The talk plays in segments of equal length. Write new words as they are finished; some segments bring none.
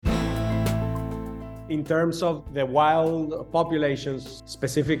In terms of the wild populations,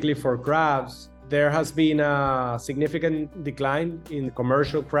 specifically for crabs, there has been a significant decline in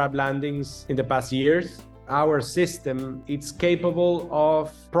commercial crab landings in the past years. Our system is capable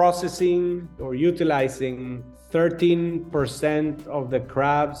of processing or utilizing 13% of the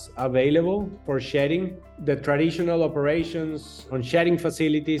crabs available for shedding. The traditional operations on shedding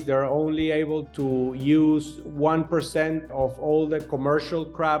facilities, they're only able to use 1% of all the commercial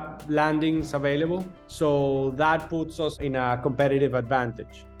crab landings available. So that puts us in a competitive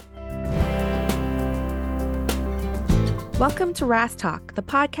advantage. Welcome to RAS Talk, the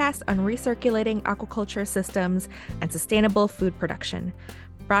podcast on recirculating aquaculture systems and sustainable food production.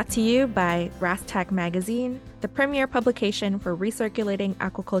 Brought to you by RAS Magazine, the premier publication for recirculating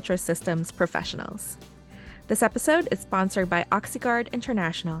aquaculture systems professionals. This episode is sponsored by Oxyguard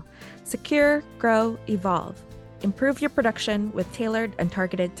International. Secure, grow, evolve. Improve your production with tailored and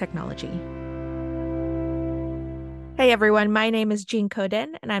targeted technology. Hey everyone, my name is Jean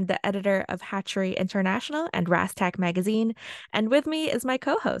Codin, and I'm the editor of Hatchery International and RAS Magazine. And with me is my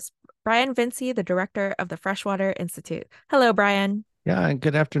co-host, Brian Vinci, the director of the Freshwater Institute. Hello, Brian. Yeah, and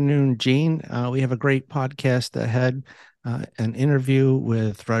good afternoon, Jean. We have a great podcast ahead, an interview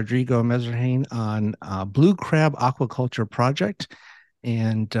with Rodrigo Mezerhane on Blue Crab Aquaculture Project,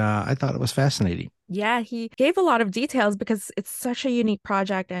 and I thought it was fascinating. Yeah, he gave a lot of details because it's such a unique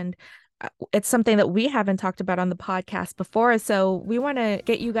project, and it's something that we haven't talked about on the podcast before, so we want to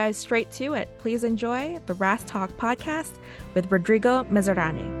get you guys straight to it. Please enjoy the RAS Talk podcast with Rodrigo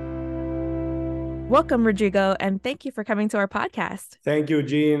Mezerhane. Welcome, Rodrigo, and thank you for coming to our podcast. Thank you,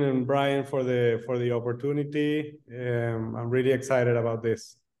 Jean and Brian, for the opportunity. I'm really excited about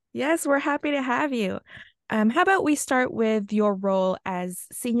this. Yes, we're happy to have you. How about we start with your role as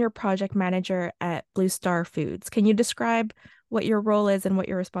Senior Project Manager at Blue Star Foods? Can you describe what your role is and what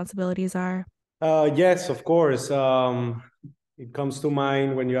your responsibilities are? Yes, of course. It comes to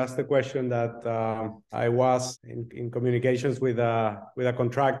mind when you ask the question that I was in communications with a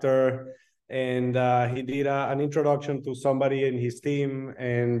contractor, and he did an introduction to somebody in his team,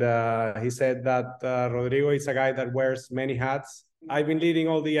 and he said that Rodrigo is a guy that wears many hats. I've been leading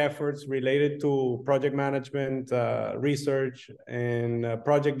all the efforts related to project management, research, and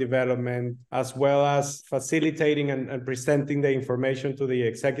project development, as well as facilitating and presenting the information to the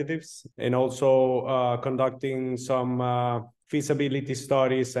executives, and also conducting some feasibility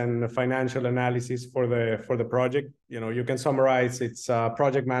studies and financial analysis for the project. You know, you can summarize it's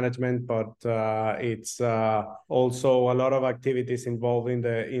project management, but it's also a lot of activities involved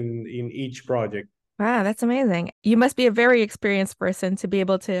in each project. Wow, that's amazing. You must be a very experienced person to be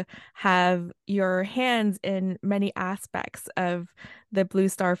able to have your hands in many aspects of the Blue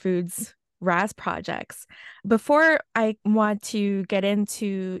Star Foods RAS projects. Before I want to get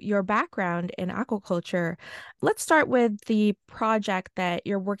into your background in aquaculture, let's start with the project that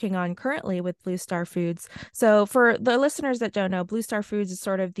you're working on currently with Blue Star Foods. So for the listeners that don't know, Blue Star Foods is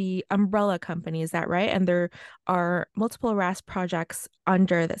sort of the umbrella company, is that right? And there are multiple RAS projects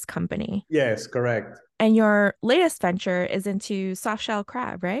under this company. Yes, correct. And your latest venture is into soft-shell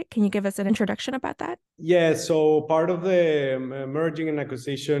crab, right? Can you give us an introduction about that? Yeah, so part of the merging and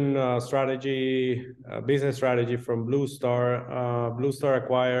acquisition business strategy from Blue Star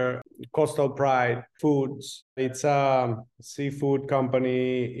acquired Coastal Pride Foods. It's a seafood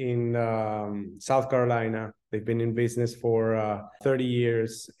company in South Carolina. They've been in business for 30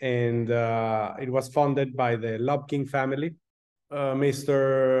 years, and it was funded by the Lubking family.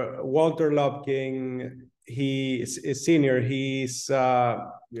 Mr. Walter Lubking, he is a senior. He's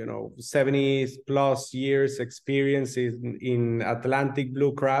 70 plus years experience in Atlantic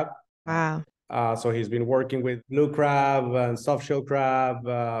blue crab. Wow. So he's been working with blue crab and soft-shell crab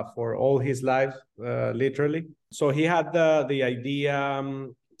for all his life, literally. So he had the idea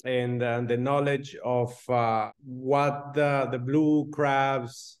and the knowledge of what the blue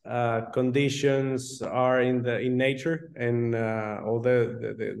crabs conditions are in nature, and all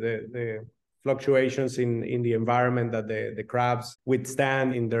the fluctuations in the environment that the crabs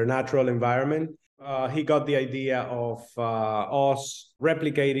withstand in their natural environment. He got the idea of us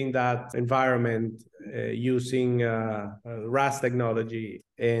replicating that environment using RAS technology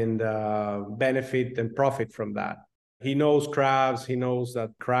and benefit and profit from that. He knows crabs. He knows that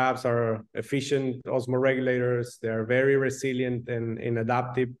crabs are efficient osmoregulators. They're very resilient and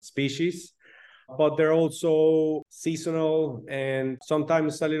adaptive species, but they're also seasonal and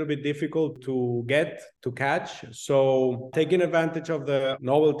sometimes a little bit difficult to catch. So taking advantage of the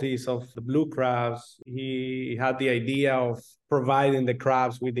novelties of the blue crabs, he had the idea of providing the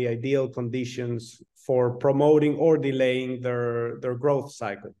crabs with the ideal conditions for promoting or delaying their growth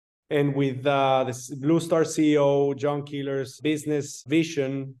cycle. And with the Blue Star CEO, John Keeler's business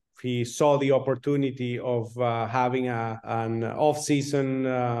vision, he saw the opportunity of having an off-season,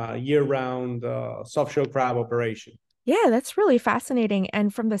 year-round soft-shell crab operation. Yeah, that's really fascinating.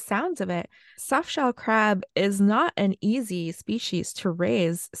 And from the sounds of it, soft-shell crab is not an easy species to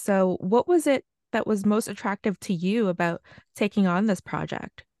raise. So, what was it that was most attractive to you about taking on this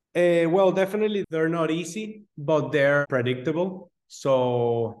project? Well, definitely they're not easy, but they're predictable.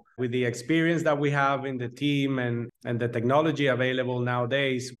 So with the experience that we have in the team and the technology available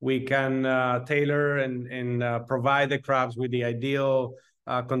nowadays, we can tailor and provide the crabs with the ideal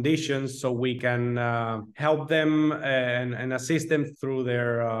conditions so we can help them and assist them through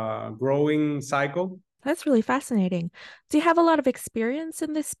their growing cycle. That's really fascinating. Do you have a lot of experience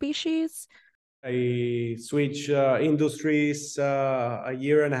in this species? I switched industries a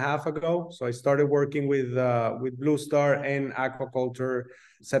year and a half ago. So I started working with Blue Star and aquaculture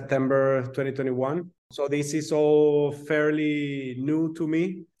September 2021. So this is all fairly new to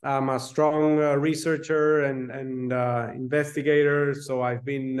me. I'm a strong researcher and investigator. So I've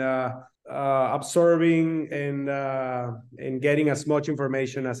been observing and getting as much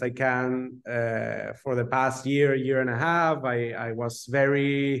information as I can for the past year and a half. I was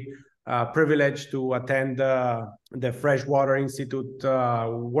very privileged to attend the Freshwater Institute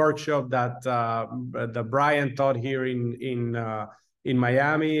workshop that Brian taught here in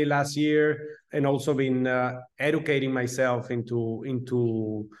Miami last year, and also been educating myself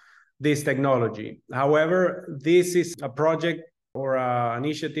into this technology. However, this is a project or an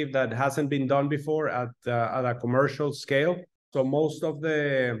initiative that hasn't been done before at a commercial scale. So most of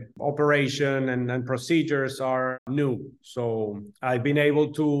the operation and procedures are new. So I've been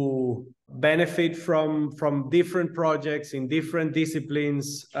able to benefit from different projects in different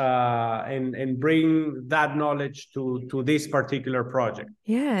disciplines and bring that knowledge to this particular project.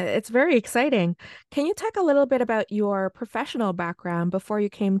 Yeah, it's very exciting. Can you talk a little bit about your professional background before you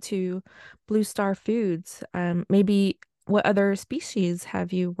came to Blue Star Foods? Maybe what other species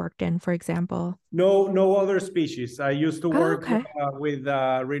have you worked in, for example? No other species. I used to work okay. with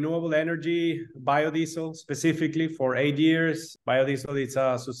renewable energy, biodiesel, specifically for 8 years. Biodiesel,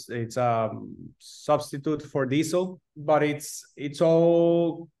 it's a substitute for diesel, but it's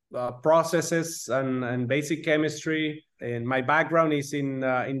all processes and basic chemistry. And my background is in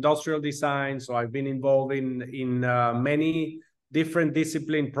industrial design, so I've been involved in many different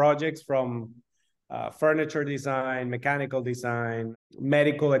discipline projects, from furniture design, mechanical design,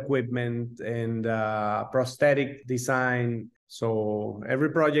 medical equipment, and prosthetic design. So every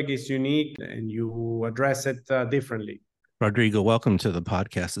project is unique and you address it differently. Rodrigo, welcome to the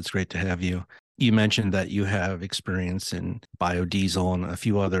podcast. It's great to have you. You mentioned that you have experience in biodiesel and a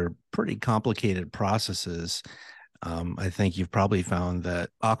few other pretty complicated processes. I think you've probably found that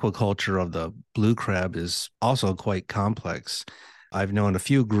aquaculture of the blue crab is also quite complex. I've known a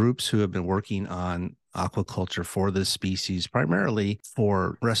few groups who have been working on aquaculture for this species, primarily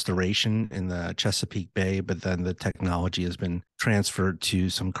for restoration in the Chesapeake Bay, but then the technology has been transferred to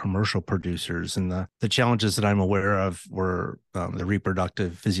some commercial producers. And the challenges that I'm aware of were the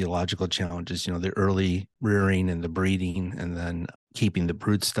reproductive physiological challenges, the early rearing and the breeding, and then keeping the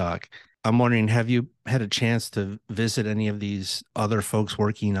broodstock. I'm wondering, have you had a chance to visit any of these other folks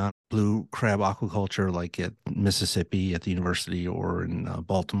working on blue crab aquaculture, like at Mississippi, at the university, or in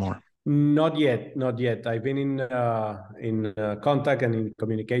Baltimore? Not yet. I've been in contact and in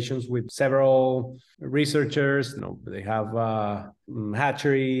communications with several researchers. They have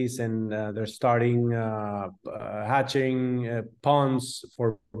hatcheries, and they're starting hatching ponds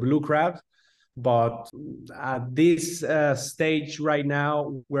for blue crabs. But at this stage right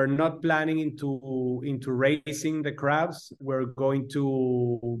now, we're not planning into raising the crabs. We're going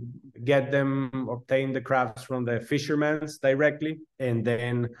to obtain the crabs from the fishermen directly, and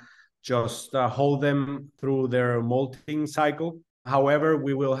then just hold them through their molting cycle. However,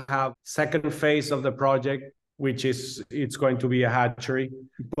 we will have second phase of the project, which is it's going to be a hatchery.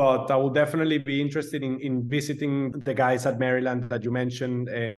 But I will definitely be interested in visiting the guys at Maryland that you mentioned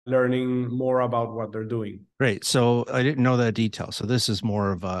and learning more about what they're doing. Great. So I didn't know that detail. So this is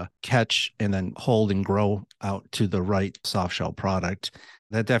more of a catch and then hold and grow out to the right soft shell product.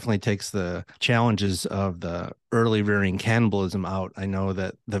 That definitely takes the challenges of the early rearing cannibalism out. I know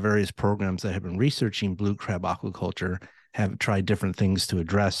that the various programs that have been researching blue crab aquaculture have tried different things to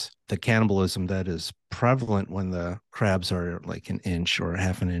address the cannibalism that is prevalent when the crabs are like an inch or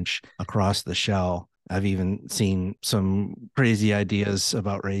half an inch across the shell. I've even seen some crazy ideas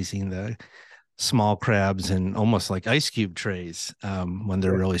about raising the small crabs in almost like ice cube trays when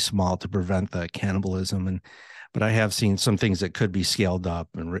they're really small, to prevent the cannibalism. And but I have seen some things that could be scaled up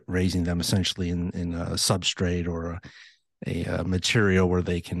and raising them essentially in a substrate or a material where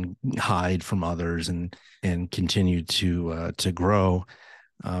they can hide from others and continue to grow.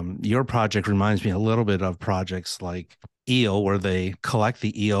 Your project reminds me a little bit of projects like eel, where they collect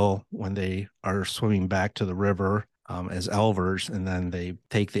the eel when they are swimming back to the river as elvers, and then they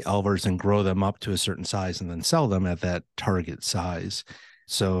take the elvers and grow them up to a certain size and then sell them at that target size.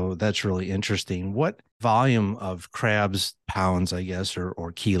 So that's really interesting. What volume of crabs, pounds, I guess,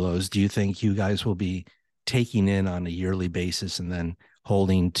 or kilos, do you think you guys will be taking in on a yearly basis and then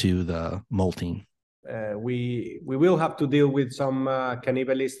holding to the molting? We will have to deal with some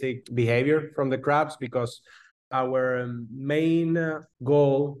cannibalistic behavior from the crabs, because our main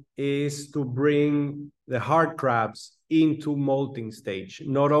goal is to bring the hard crabs into molting stage,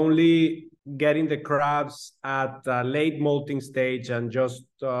 not only getting the crabs at a late molting stage and just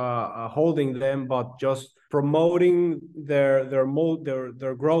holding them, but just promoting their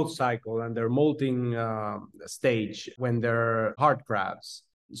growth cycle and their molting stage when they're hard crabs.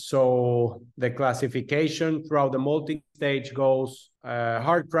 So the classification throughout the molting stage goes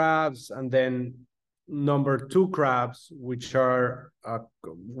hard crabs, and then number 2 crabs, which are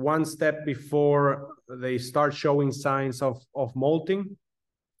one step before they start showing signs of molting,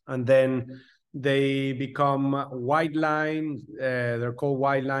 and then they become white lines. They're called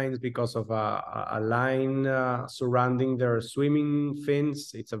white lines because of a line surrounding their swimming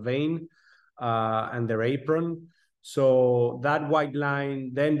fins. It's a vein, and their apron. So that white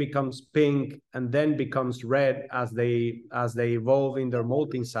line then becomes pink and then becomes red as they evolve in their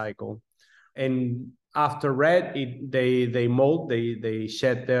molting cycle. And after red, they molt, they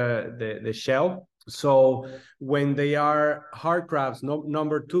shed the shell. So when they are hard crabs,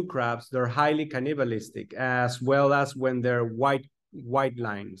 number 2 crabs, they're highly cannibalistic, as well as when they're white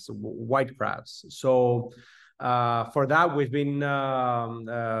lines, white crabs. So for that, we've been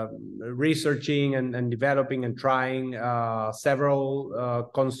researching and developing and trying several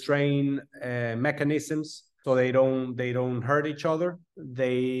constraint mechanisms, so they don't hurt each other.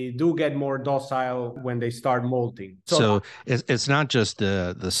 They do get more docile when they start molting. So it's not just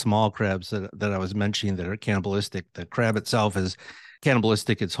the small crabs that I was mentioning that are cannibalistic. The crab itself is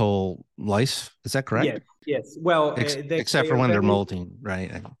cannibalistic its whole life. Is that correct? Yes. Well, except for when they're molting,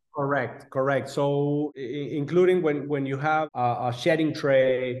 right? Correct. So including when you have a shedding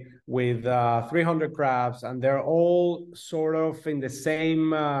tray with 300 crabs and they're all sort of in the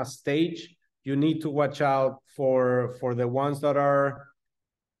same stage, you need to watch out for the ones that are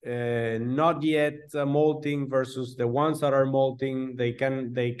not yet molting versus the ones that are molting. They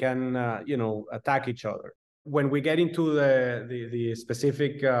can attack each other. When we get into the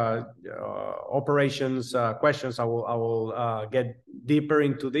specific operations questions, I will get deeper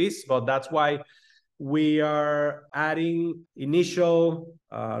into this, but that's why we are adding initial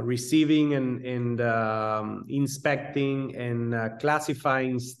receiving and inspecting and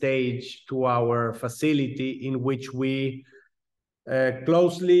classifying stage to our facility, in which we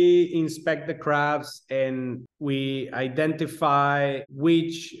closely inspect the crabs and we identify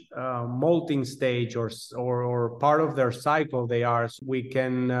which molting stage or part of their cycle they are, so we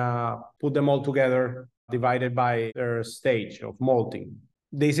can put them all together, divided by their stage of molting.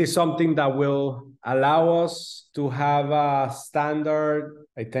 This is something that will allow us to have a standard.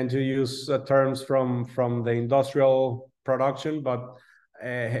 I tend to use terms from the industrial production, but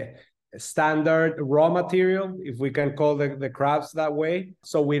standard raw material, if we can call the crabs that way,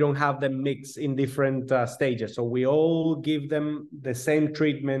 so we don't have them mixed in different stages. So we all give them the same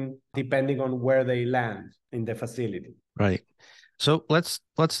treatment depending on where they land in the facility. Right. So let's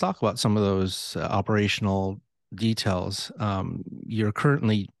talk about some of those operational details. You're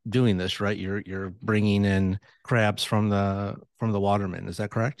currently doing this, right? You're bringing in crabs from the watermen. Is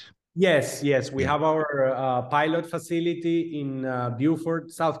that correct? Yes. We have our pilot facility in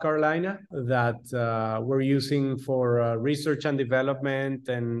Beaufort, South Carolina, that we're using for research and development.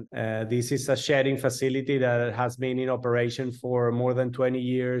 And this is a shedding facility that has been in operation for more than 20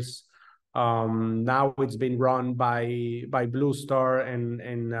 years. Now it's been run by Blue Star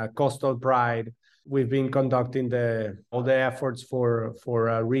and Coastal Pride. We've been conducting all the efforts for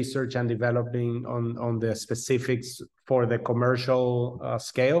research and developing on the specifics for the commercial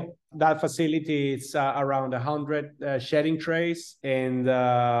scale. That facility is around 100 shedding trays, and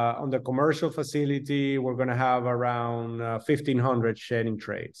on the commercial facility, we're going to have around 1,500 shedding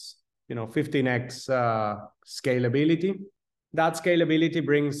trays. 15x scalability. That scalability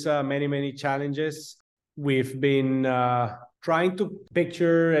brings many challenges. We've been trying to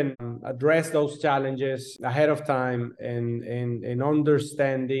picture and address those challenges ahead of time, and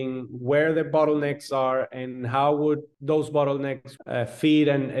understanding where the bottlenecks are and how would those bottlenecks feed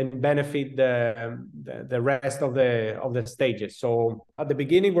and benefit the rest of the stages. So at the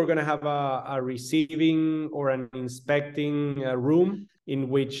beginning, we're going to have a receiving or an inspecting room in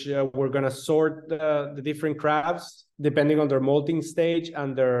which we're going to sort the different crabs depending on their molting stage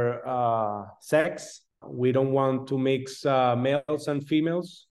and their sex. We don't want to mix males and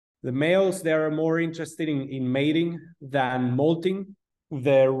females. The males, they are more interested in mating than molting.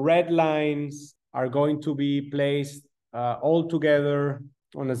 The red lines are going to be placed all together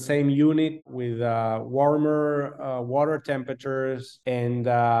on the same unit with warmer water temperatures and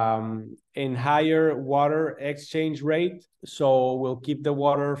higher water exchange rate. So we'll keep the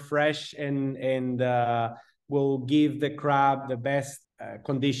water fresh and we'll give the crab the best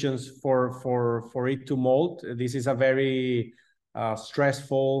conditions for it to molt. This is a very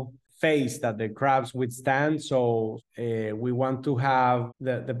stressful phase that the crabs withstand. So we want to have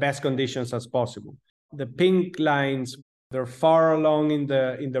the best conditions as possible. The pink lines, they're far along in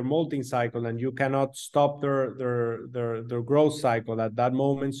their molting cycle, and you cannot stop their growth cycle at that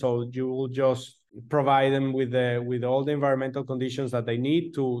moment. So you will just provide them with all the environmental conditions that they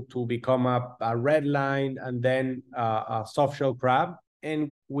need to become a red line and then a soft shell crab.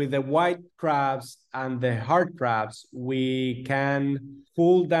 And with the white crabs and the hard crabs, we can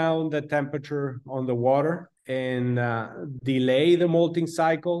cool down the temperature on the water and delay the molting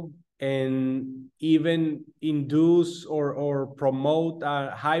cycle, and even induce or promote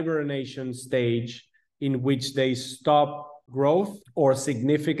a hibernation stage in which they stop growth or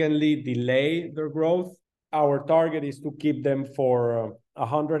significantly delay their growth. Our target is to keep them for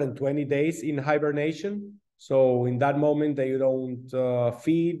 120 days in hibernation. So in that moment, they don't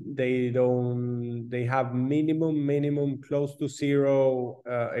feed, they have minimum close to zero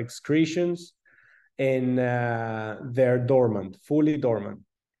excretions, and they're dormant, fully dormant.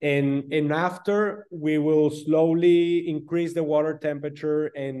 And after, we will slowly increase the water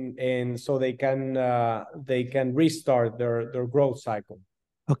temperature and so they can restart their growth cycle.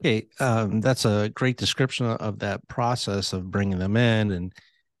 Okay, that's a great description of that process of bringing them in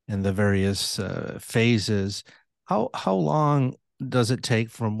and the various phases. How long does it take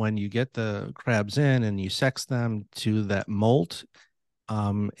from when you get the crabs in and you sex them to that molt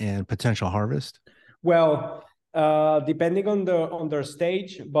and potential harvest? Well, depending on their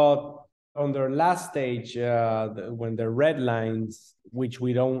stage, but on their last stage, when they're red lines, which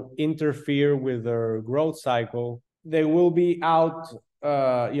we don't interfere with their growth cycle, they will be out.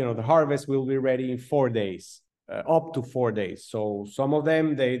 The harvest will be ready in 4 days. Up to 4 days. So some of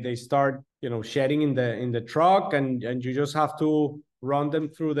them they start shedding in the truck, and you just have to run them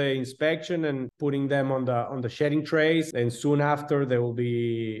through the inspection and putting them on the shedding trays. And soon after, they will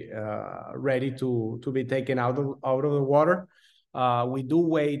be ready to be taken out of the water. We do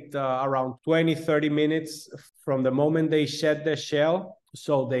wait around 20-30 minutes from the moment they shed the shell,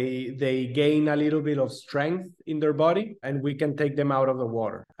 so they gain a little bit of strength in their body, and we can take them out of the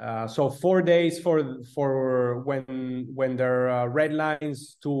water. So 4 days for when they're red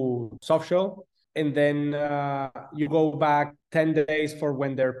lines to soft shell, and then you go back 10 days for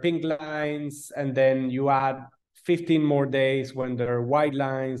when they're pink lines, and then you add 15 more days when they're white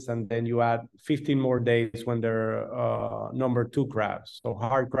lines, and then you add 15 more days when they're number 2 crabs. So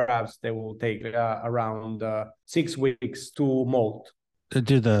hard crabs, they will take around 6 weeks to molt.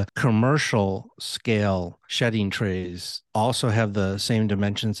 Do the commercial scale shedding trays also have the same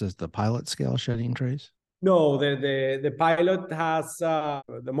dimensions as the pilot scale shedding trays? No, the pilot has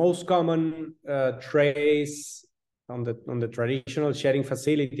the most common trays on the traditional shedding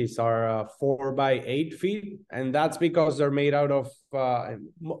facilities are 4 by 8 feet, and that's because they're made out of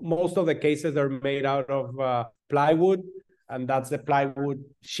most of the cases they're made out of plywood, and that's the plywood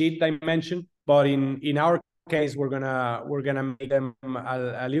sheet I mentioned. But in our case, we're gonna make them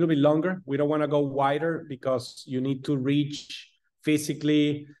a little bit longer. We don't want to go wider because you need to reach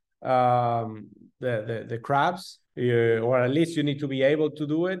physically the crabs, or at least you need to be able to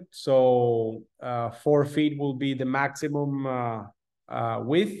do it. So 4 feet will be the maximum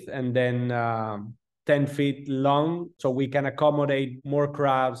width, and then 10 feet long, so we can accommodate more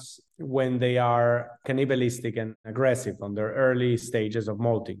crabs when they are cannibalistic and aggressive on their early stages of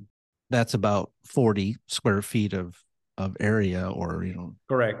molting. That's about 40 square feet of area, or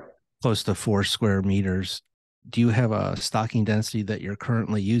correct, close to 4 square meters. Do you have a stocking density that you're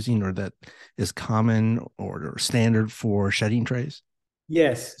currently using, or that is common or standard for shedding trays?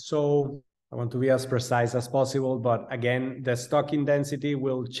 Yes. So I want to be as precise as possible, but again, the stocking density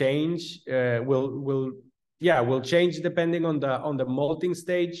will change, will will change depending on the molting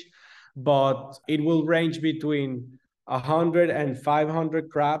stage, but it will range between 100 and 500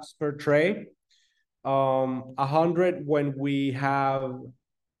 crabs per tray. 100 when we have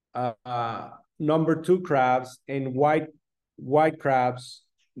number 2 crabs and white crabs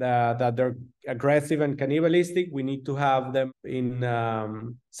that they're aggressive and cannibalistic. We need to have them in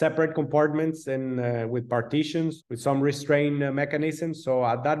separate compartments and with partitions with some restraint mechanisms. So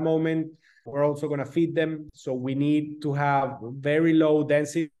at that moment, we're also going to feed them. So we need to have very low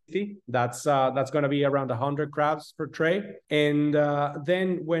density. That's going to be around 100 crabs per tray. And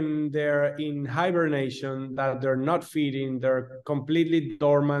then when they're in hibernation, that they're not feeding, they're completely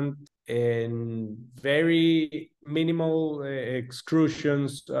dormant and very minimal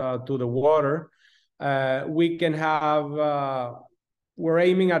excursions to the water. We can have, we're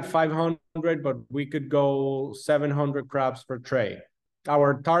aiming at 500, but we could go 700 crabs per tray.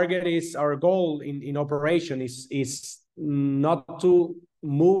 Our target is, our goal in operation is not to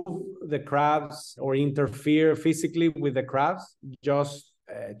move the crabs or interfere physically with the crabs, just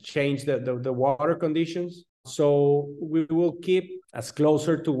change the water conditions. So we will keep as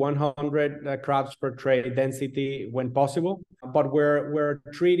closer to 100 crabs per tray density when possible, but we're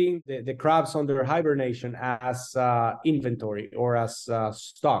treating the crabs under hibernation as inventory or as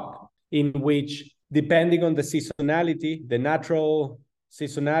stock, in which, depending on the seasonality, the natural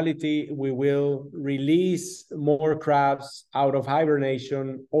seasonality, we will release more crabs out of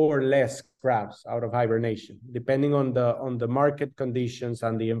hibernation or less crabs out of hibernation, depending on the market conditions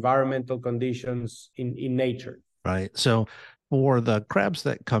and the environmental conditions in nature. Right. So for the crabs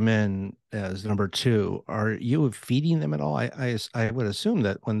that come in as number 2, are you feeding them at all? I would assume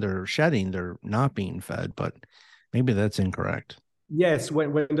that when they're shedding, they're not being fed, but maybe that's incorrect. Yes,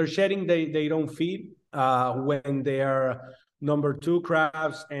 when they're shedding, they don't feed. When they are number 2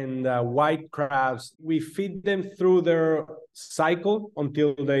 crabs and white crabs, we feed them through their cycle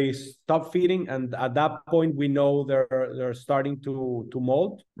until they stop feeding, and at that point we know they're starting to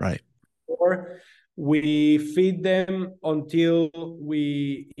molt. Right. Or we feed them until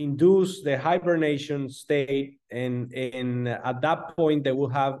we induce the hibernation state, and at that point they will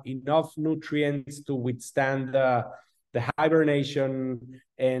have enough nutrients to withstand the hibernation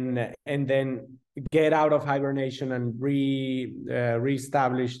and then get out of hibernation and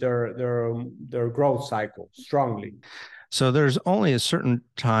reestablish their growth cycle strongly. So there's only a certain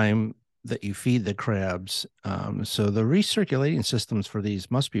time that you feed the crabs. So the recirculating systems for these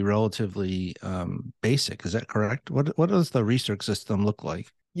must be relatively basic. Is that correct? What does the recirc system look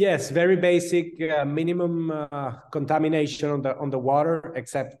like? Yes, very basic, minimum contamination on the water,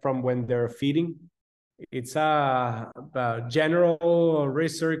 except from when they're feeding. It's a general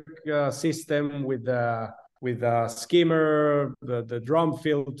recirc system with a skimmer, the drum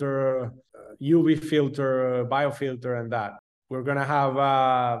filter, UV filter, biofilter, and that. We're going to have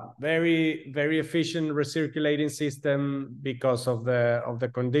a very, very efficient recirculating system because of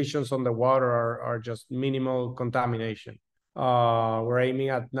the conditions on the water are just minimal contamination. We're aiming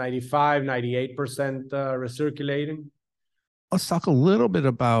at 95, 98% recirculating. Let's talk a little bit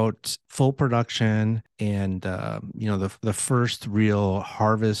about full production and the first real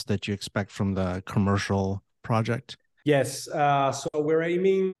harvest that you expect from the commercial project. Yes, so we're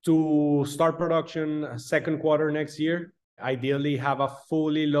aiming to start production second quarter next year. Ideally have a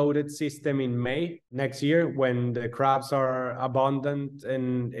fully loaded system in May next year when the crabs are abundant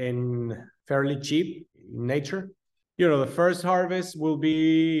and fairly cheap in nature. The first harvest will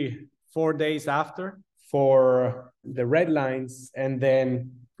be 4 days after for the red lines, and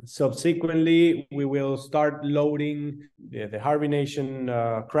then subsequently we will start loading the hibernation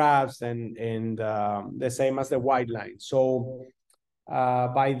crabs and the same as the white line. So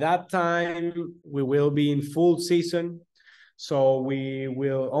by that time we will be in full season. So we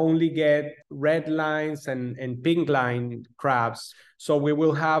will only get red lines and pink line crabs. So we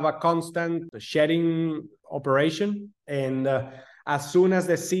will have a constant shedding operation. And as soon as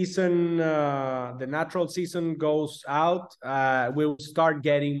the season, the natural season goes out, we'll start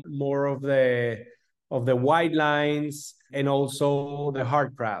getting more of the white lines and also the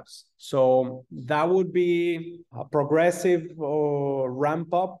hard crabs. So that would be a progressive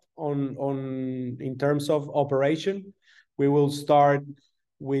ramp up in terms of operation. We will start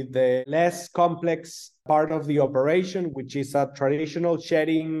with the less complex part of the operation, which is a traditional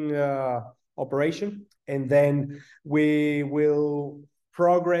shedding operation. And then we will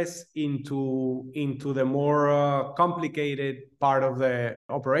progress into the more complicated part of the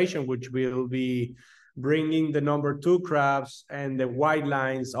operation, which will be bringing the number 2 crabs and the white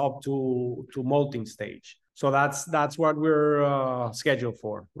lines up to molting stage. So that's what we're scheduled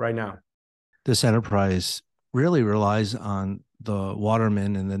for right now. This enterprise really relies on the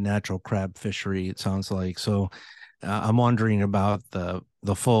watermen and the natural crab fishery, it sounds like. So I'm wondering about the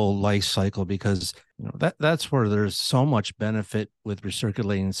full life cycle, because that's where there's so much benefit with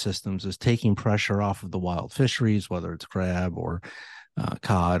recirculating systems, is taking pressure off of the wild fisheries, whether it's crab or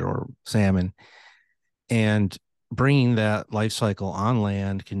cod or salmon, and bringing that life cycle on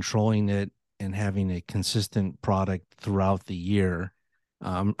land, controlling it, and having a consistent product throughout the year.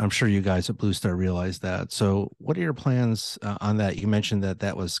 I'm sure you guys at Blue Star realize that. So what are your plans on that? You mentioned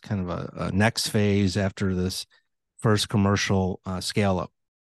that was kind of a next phase after this first commercial scale up.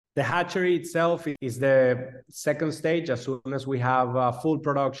 The hatchery itself is the second stage. As soon as we have full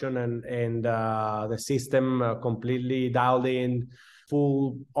production and the system completely dialed in,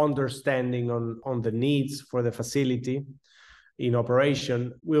 full understanding on the needs for the facility in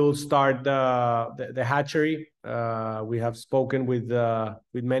operation, we'll start the hatchery. We have spoken with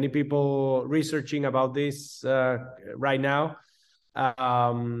many people researching about this right now.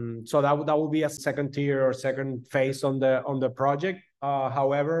 So that will be a second tier or second phase on the project.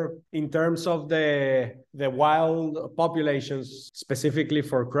 However, in terms of the wild populations, specifically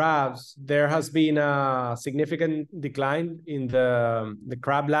for crabs, there has been a significant decline in the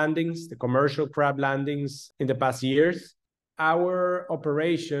crab landings, the commercial crab landings in the past years. Our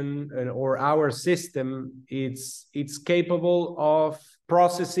operation or our system, it's capable of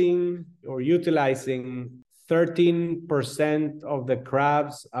processing or utilizing 13% of the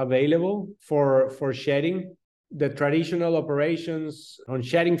crabs available for shedding. The traditional operations on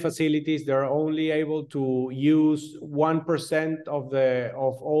shedding facilities, they're only able to use 1% of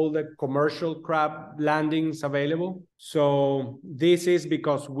all the commercial crab landings available. So this is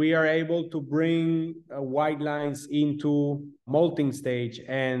because we are able to bring white lines into molting stage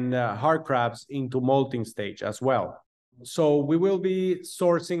and hard crabs into molting stage as well. So we will be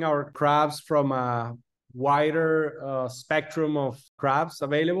sourcing our crabs from a wider spectrum of crabs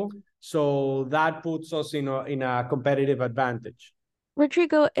available. So that puts us in a competitive advantage.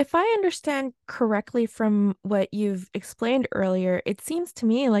 Rodrigo, if I understand correctly from what you've explained earlier, it seems to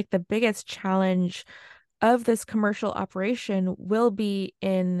me like the biggest challenge of this commercial operation will be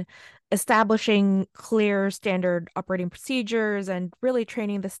in establishing clear standard operating procedures and really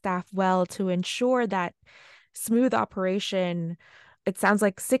training the staff well to ensure that smooth operation. It sounds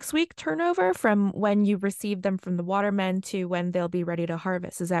like 6-week turnover from when you receive them from the watermen to when they'll be ready to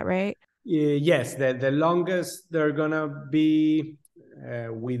harvest. Is that right? Yes, the longest they're gonna be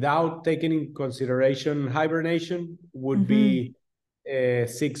without taking in consideration hibernation would be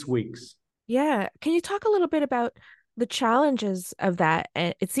 6 weeks. Yeah. Can you talk a little bit about the challenges of that?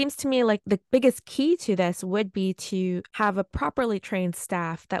 And it seems to me like the biggest key to this would be to have a properly trained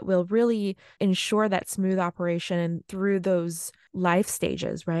staff that will really ensure that smooth operation through those life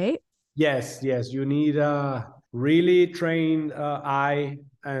stages, right? Yes. You need a really trained eye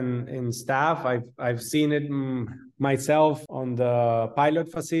and staff. I've seen it myself on the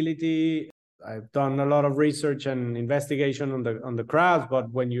pilot facility. I've done a lot of research and investigation on the crabs, but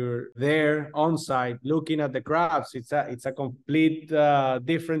when you're there on site looking at the crabs, it's a complete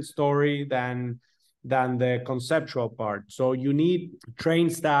different story than the conceptual part. So you need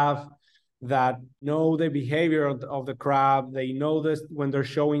trained staff that know the behavior of the crab. They know this when they're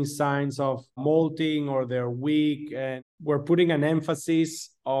showing signs of molting or they're weak. And we're putting an emphasis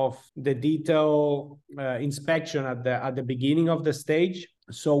of the detail inspection at the beginning of the stage.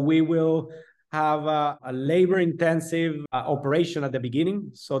 So we will have a labor-intensive operation at the beginning.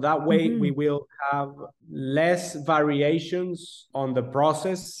 So that way we will have less variations on the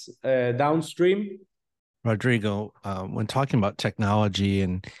process downstream. Rodrigo, when talking about technology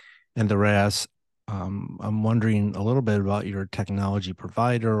and the RAS, I'm wondering a little bit about your technology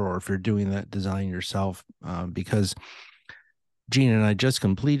provider, or if you're doing that design yourself, because Gene and I just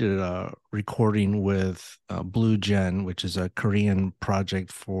completed a recording with Blue Gen, which is a South Korean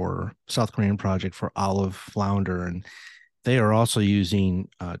project for olive flounder. And they are also using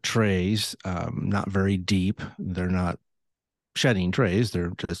trays, not very deep. They're not shedding trays.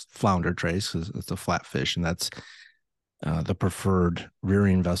 They're just flounder trays because it's a flat fish, and that's the preferred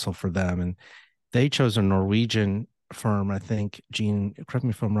rearing vessel for them. And they chose a Norwegian firm. I think, Gene, correct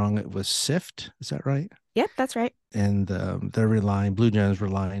me if I'm wrong, it was SIFT. Is that right? Yep, that's right. And Blue Gen is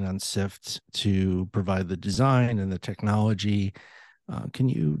relying on SIFT to provide the design and the technology. Can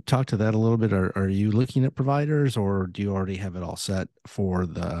you talk to that a little bit? Are you looking at providers, or do you already have it all set for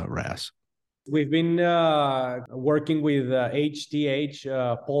the RAS? We've been working with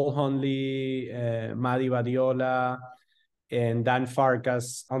HTH, Paul Hunley, Madi Badiola, and Dan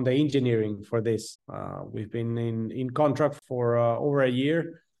Farkas on the engineering for this. We've been in contract for over a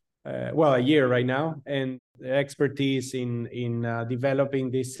year. a year right now, and expertise in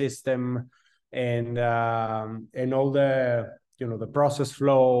developing this system and all the the process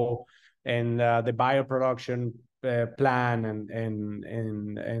flow and the bioproduction plan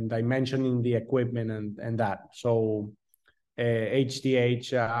and dimensioning the equipment and that. So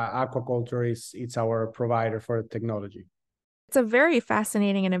HDH aquaculture it's our provider for technology. It's a very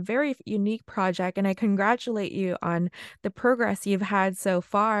fascinating and a very unique project, and I congratulate you on the progress you've had so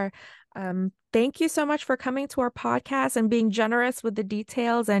far. Thank you so much for coming to our podcast and being generous with the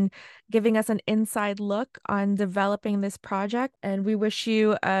details and giving us an inside look on developing this project. And we wish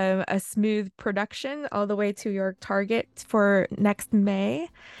you a smooth production all the way to your target for next May.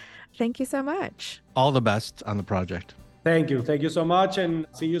 Thank you so much. All the best on the project. Thank you. Thank you so much, and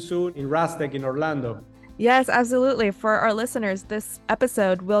see you soon in RAS Tech in Orlando. Yes, absolutely. For our listeners, this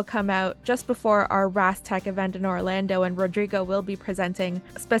episode will come out just before our RAS Tech event in Orlando, and Rodrigo will be presenting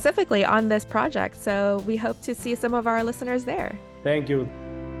specifically on this project. So we hope to see some of our listeners there. Thank you.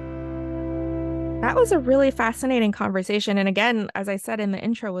 That was a really fascinating conversation. And again, as I said in the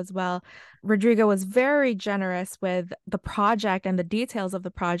intro as well, Rodrigo was very generous with the project and the details of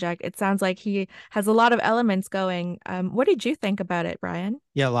the project. It sounds like he has a lot of elements going. What did you think about it, Brian?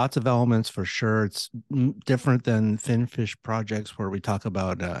 Yeah, lots of elements for sure. It's different than finfish projects where we talk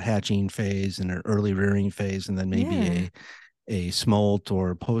about a hatching phase and an early rearing phase, and then maybe a smolt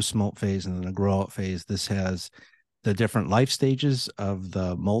or post-smolt phase and then a grow-out phase. This has the different life stages of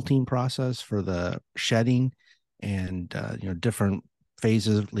the molting process for the shedding and different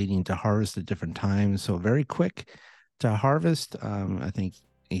phases leading to harvest at different times. So very quick to harvest. I think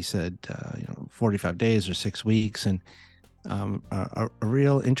he said 45 days or 6 weeks, and a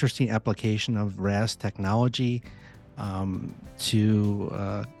real interesting application of RAS technology to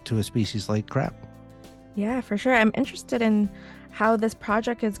a species like crab. Yeah, for sure. I'm interested in how this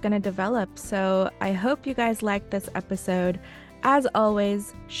project is going to develop. So I hope you guys liked this episode. As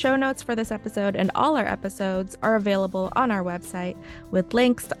always, show notes for this episode and all our episodes are available on our website with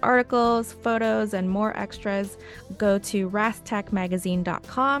links to articles, photos, and more extras. Go to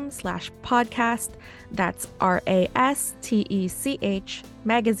rastechmagazine.com/podcast. That's RASTECH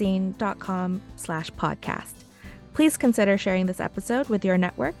magazine.com/podcast. Please consider sharing this episode with your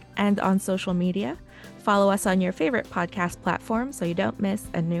network and on social media. Follow us on your favorite podcast platform so you don't miss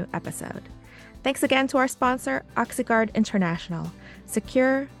a new episode. Thanks again to our sponsor, Oxyguard International.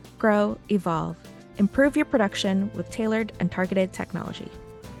 Secure, grow, evolve. Improve your production with tailored and targeted technology.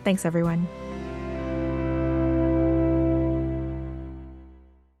 Thanks, everyone.